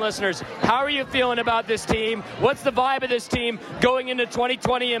FM listeners, how are you feeling about this team? What's the vibe of this team going into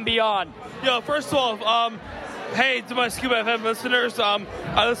 2020 and beyond? Yo, first of all, hey, to my Scuba FM listeners,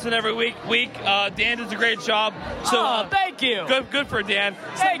 I listen every week. Dan does a great job. So, thank you. Good for Dan.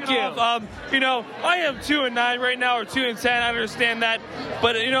 Thank you. I am 2-9 right now, or 2-10. I understand that,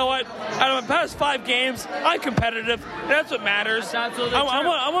 but you know what? Out of my past 5 games, I'm competitive, and that's what matters. That's absolutely true.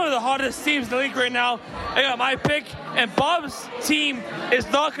 I'm one of the hottest teams in the league right now. I got my pick, and Bob's team is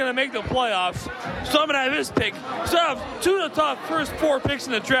not going to make the playoffs, so I'm going to have his pick. So I have 2 of the top first 4 picks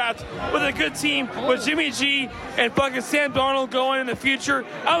in the draft with a good team with Jimmy G and fucking Sam Darnold going in the future.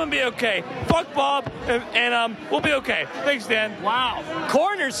 I'm going to be okay. Fuck Bob, and we'll be okay. Thanks, Dan. Wow.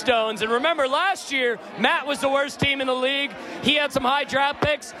 Cornerstones. And remember, last year, Matt was the worst team in the league. He had some high draft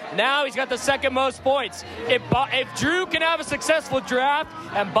picks. Now he's got the second most points. If Drew can have a successful draft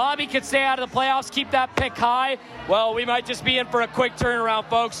and Bobby can stay out of the playoffs, keep that pick high, well, we might just be in for a quick turnaround,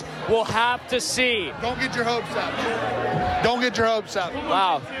 folks. We'll have to see. Don't get your hopes up.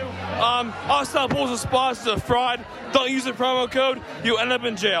 Wow. Austin Bulls Spots is a fraud. Don't use the promo code. You end up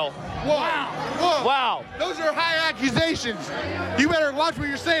in jail. Whoa. Wow. Those are high accusations. You better watch what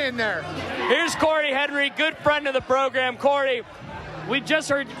you're saying there. Here's Corey Henry, good friend of the program. Corey, we just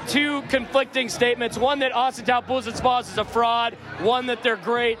heard 2 conflicting statements. One that Austintown Pools and Spas is a fraud. One that they're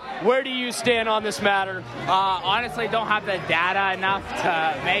great. Where do you stand on this matter? Honestly, don't have the data enough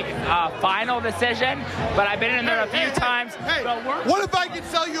to make a final decision, but I've been in there a few times. Hey, what if I could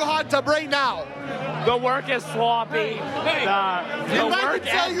sell you a hot tub right now? The work is sloppy. The work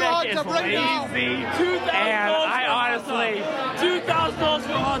ethic is lazy. And I honestly, $2,000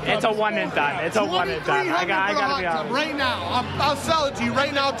 for a hot tub. It's a one and done. It's a one and done. I gotta be honest. Right now, I'll sell it to you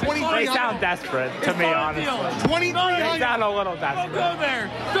right now. $2,300. They sound desperate to me, honestly. $2,300. They sound a little desperate.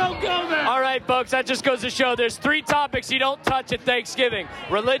 Don't go there. All right, folks, that just goes to show there's 3 topics you don't touch at Thanksgiving: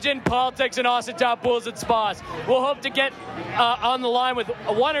 religion, politics, and Austintown Pools and Spas. We'll hope to get on the line with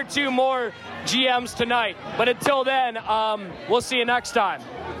 1 or 2 more GMs tonight. But until then, we'll see you next time.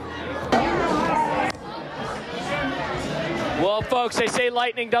 Well, folks, they say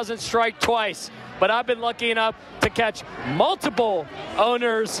lightning doesn't strike twice, but I've been lucky enough to catch multiple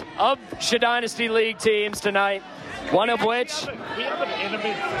owners of Shedynasty League teams tonight. One of which... We have an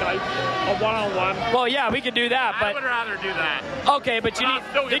intimate Skype, a one-on-one. Well, yeah, we could do that, but... I would rather do that. Okay, but you need...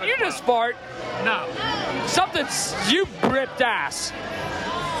 Did you just fart? No. Something's... You ripped ass.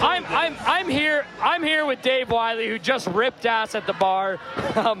 I'm here with Dave Wiley, who just ripped ass at the bar.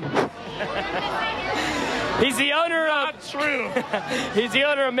 He's the owner of... Not true. He's the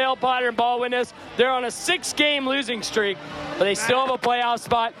owner of Male Potter and Ball Witness. They're on a 6-game losing streak, but they still have a playoff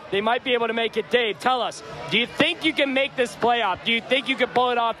spot. They might be able to make it. Dave, tell us, do you think you can make this playoff? Do you think you can pull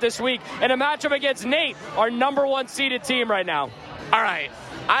it off this week in a matchup against Nate, our number 1 seeded team right now? All right.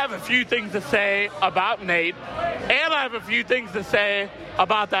 I have a few things to say about Nate, and I have a few things to say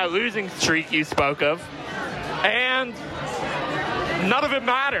about that losing streak you spoke of, and none of it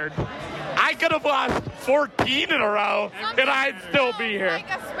mattered. I could have lost 14 in a row, and I'd still be here. Like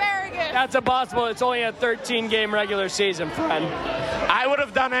asparagus. That's impossible. It's only a 13-game regular season, friend. I would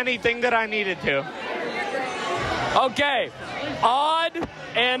have done anything that I needed to. Okay. Odd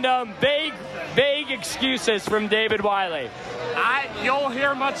and vague excuses from David Wiley. You'll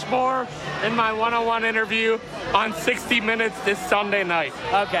hear much more in my one-on-one interview on 60 Minutes this Sunday night.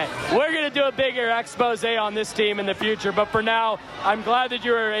 Okay. We're going to do a bigger expose on this team in the future, but for now, I'm glad that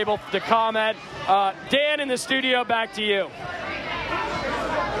you were able to comment. Dan in the studio, back to you.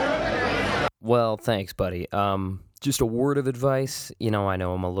 Well, thanks, buddy. Just a word of advice. I know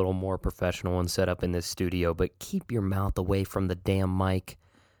I'm a little more professional and set up in this studio, but keep your mouth away from the damn mic.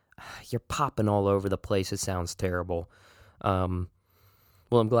 You're popping all over the place. It sounds terrible.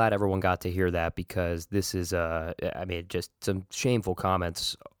 Well, I'm glad everyone got to hear that, because this is, just some shameful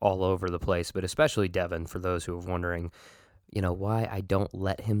comments all over the place, but especially Devin, for those who are wondering, why I don't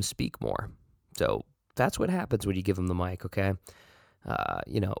let him speak more. So that's what happens when you give him the mic, okay?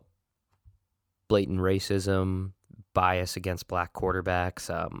 Blatant racism, bias against black quarterbacks,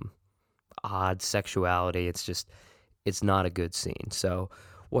 odd sexuality. It's not a good scene. So,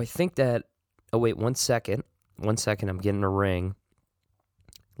 I think that, wait, 1 second. 1 second, I'm getting a ring.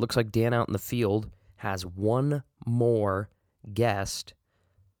 Looks like Dan out in the field has one more guest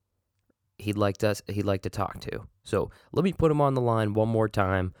he'd like to talk to. So let me put him on the line one more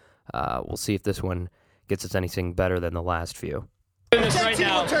time. We'll see if this one gets us anything better than the last few. I'm doing this right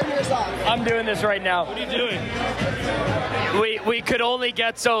now. I'm doing this right now. What are you doing? We could only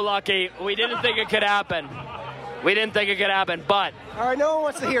get so lucky. We didn't think it could happen. But... All right, no one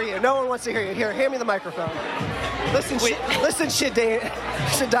wants to hear you. Here, hand me the microphone. Listen, shit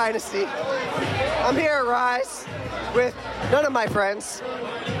Dynasty. I'm here at Rise with none of my friends.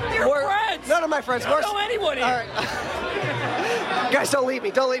 Your friends? None of my friends. I don't know anyone here. All right. Guys, don't leave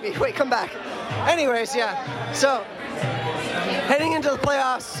me. Wait, come back. Anyways, yeah. So, heading into the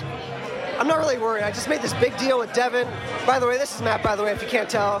playoffs, I'm not really worried. I just made this big deal with Devin. By the way, this is Matt, if you can't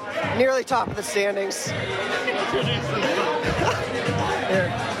tell. Nearly top of the standings.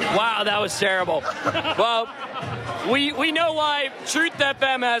 Wow, that was terrible. Well, we know why Truth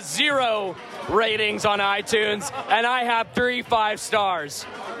FM has 0 ratings on iTunes, and I have 3 5-stars.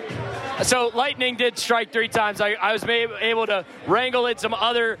 So Lightning did strike 3 times. I was able to wrangle in some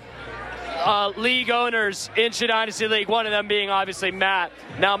other league owners in Dynasty League, one of them being obviously Matt.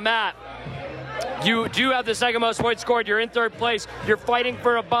 Now, Matt, you do have the second most points scored. You're in 3rd place. You're fighting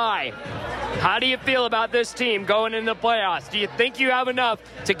for a bye. How do you feel about this team going into the playoffs? Do you think you have enough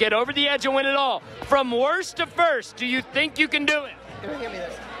to get over the edge and win it all? From worst to first, do you think you can do it? Give me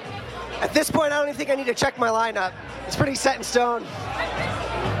this. At this point, I don't even think I need to check my lineup. It's pretty set in stone.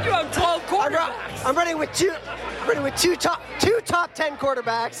 You have 12 quarterbacks. I'm running with two top 10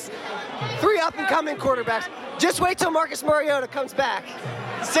 quarterbacks, 3 up-and-coming quarterbacks. Just wait till Marcus Mariota comes back,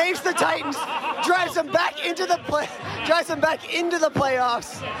 saves the Titans, drives them back into the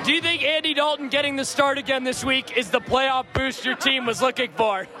playoffs. Do you think Andy Dalton getting the start again this week is the playoff boost your team was looking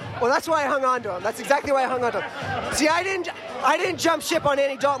for? Well, that's why I hung on to him. That's exactly why I hung on to him. See, I didn't jump ship on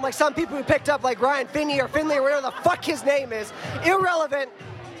Andy Dalton like some people who picked up like Ryan Finley or whatever the fuck his name is. Irrelevant.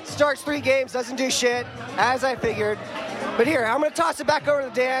 Starts 3 games, doesn't do shit, as I figured. But here, I'm going to toss it back over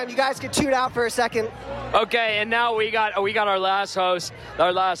to Dan. You guys can tune out for a second. Okay, and now we got our last host,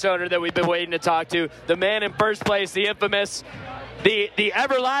 our last owner that we've been waiting to talk to, the man in first place, the infamous, the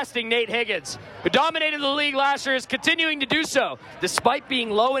everlasting Nate Higgins, who dominated the league last year, is continuing to do so, despite being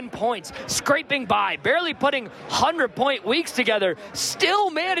low in points, scraping by, barely putting 100-point weeks together,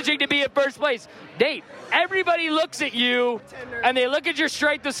 still managing to be at first place. Nate, everybody looks at you, and they look at your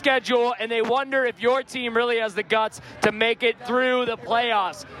strength of schedule, and they wonder if your team really has the guts to make it through the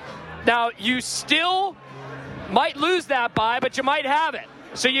playoffs. Now, you still might lose that bye, but you might have it,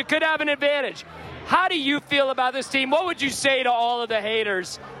 so you could have an advantage. How do you feel about this team? What would you say to all of the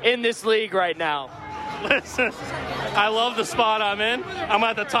haters in this league right now? Listen, I love the spot I'm in. I'm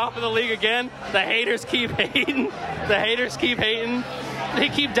at the top of the league again. The haters keep hating. They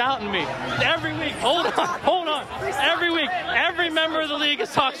keep doubting me. Every week, hold on. Every week, every member of the league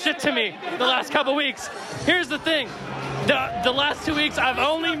has talked shit to me the last couple weeks. Here's the thing. The last 2 weeks, I've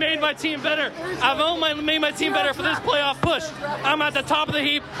only made my team better. I've only made my team better for this playoff push. I'm at the top of the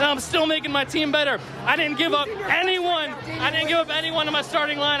heap, and I'm still making my team better. I didn't give up anyone. In my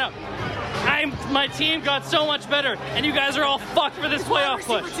starting lineup. My team got so much better, and you guys are all fucked for this playoff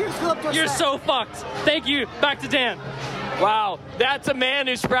push. You're so fucked. Thank you. Back to Dan. Wow, that's a man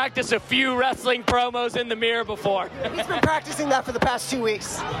who's practiced a few wrestling promos in the mirror before. He's been practicing that for the past 2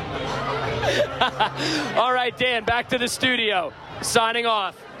 weeks. All right, Dan, back to the studio. Signing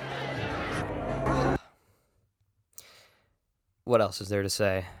off. What else is there to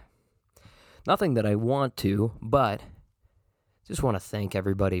say? Nothing that I want to, but just want to thank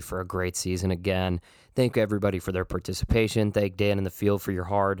everybody for a great season again. Thank everybody for their participation. Thank Dan in the field for your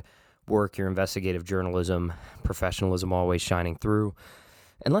hard work, your investigative journalism, professionalism always shining through.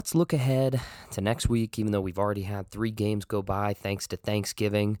 And let's look ahead to next week, even though we've already had 3 games go by thanks to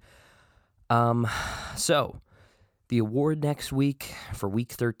Thanksgiving. So, the award next week for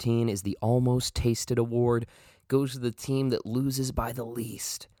Week 13 is the Almost Tasted Award. Goes to the team that loses by the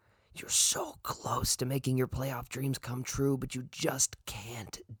least. You're so close to making your playoff dreams come true, but you just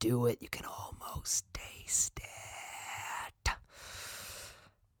can't do it. You can almost taste it.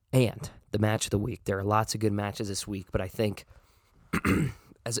 And the match of the week. There are lots of good matches this week, but I think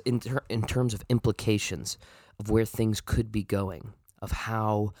as in terms of implications of where things could be going, of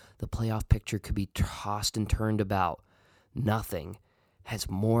how the playoff picture could be tossed and turned about, nothing has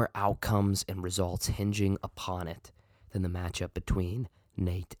more outcomes and results hinging upon it than the matchup between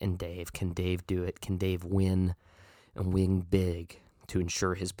Nate and Dave. Can Dave do it? Can Dave win and win big to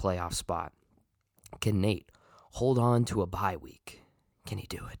ensure his playoff spot? Can Nate hold on to a bye week? Can he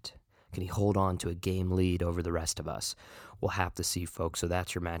do it? Can he hold on to a game lead over the rest of us? We'll have to see, folks. So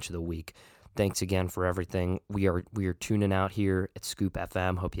that's your match of the week. Thanks again for everything. We are tuning out here at Scoop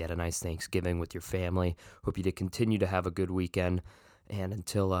FM. Hope you had a nice Thanksgiving with your family. Hope you continue to have a good weekend. And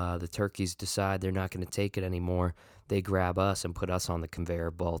until the turkeys decide they're not going to take it anymore, they grab us and put us on the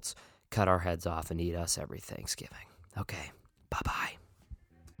conveyor belts, cut our heads off, and eat us every Thanksgiving. Okay, bye-bye.